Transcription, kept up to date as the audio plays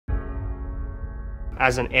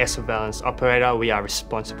As an air surveillance operator, we are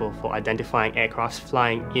responsible for identifying aircraft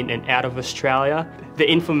flying in and out of Australia. The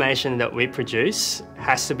information that we produce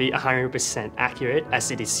has to be 100% accurate as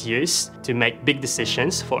it is used to make big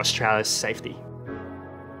decisions for Australia's safety.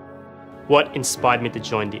 What inspired me to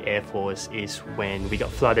join the Air Force is when we got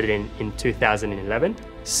flooded in 2011.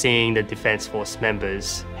 Seeing the Defence Force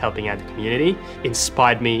members helping out the community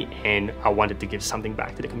inspired me, and I wanted to give something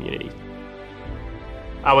back to the community.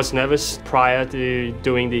 I was nervous prior to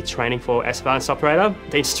doing the training for air surveillance operator.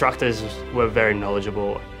 The instructors were very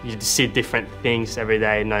knowledgeable. You see different things every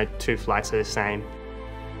day, no two flights are the same.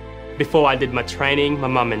 Before I did my training, my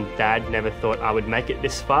mum and dad never thought I would make it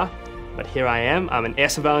this far. But here I am. I'm an air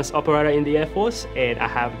surveillance operator in the Air Force, and I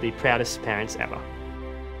have the proudest parents ever.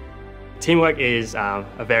 Teamwork is a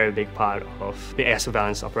very big part of the air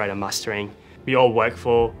surveillance operator mustering. We all work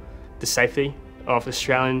for the safety of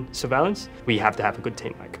Australian surveillance. We have to have a good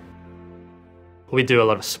teamwork. We do a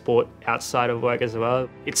lot of sport outside of work as well.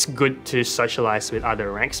 It's good to socialise with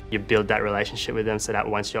other ranks. You build that relationship with them so that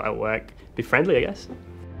once you're at work, be friendly, I guess.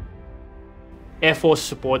 Air Force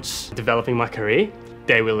supports developing my career.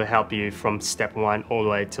 They will help you from step one all the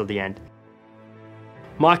way till the end.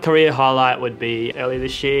 My career highlight would be early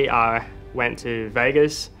this year, I went to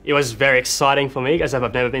Vegas. It was very exciting for me as I've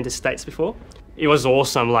never been to States before. It was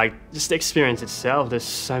awesome, like just the experience itself. There's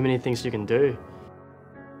so many things you can do.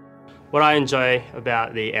 What I enjoy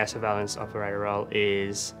about the air surveillance operator role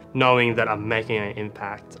is knowing that I'm making an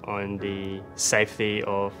impact on the safety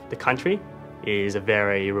of the country is a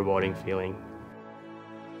very rewarding feeling.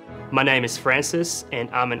 My name is Francis, and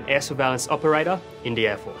I'm an air surveillance operator in the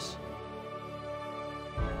Air Force.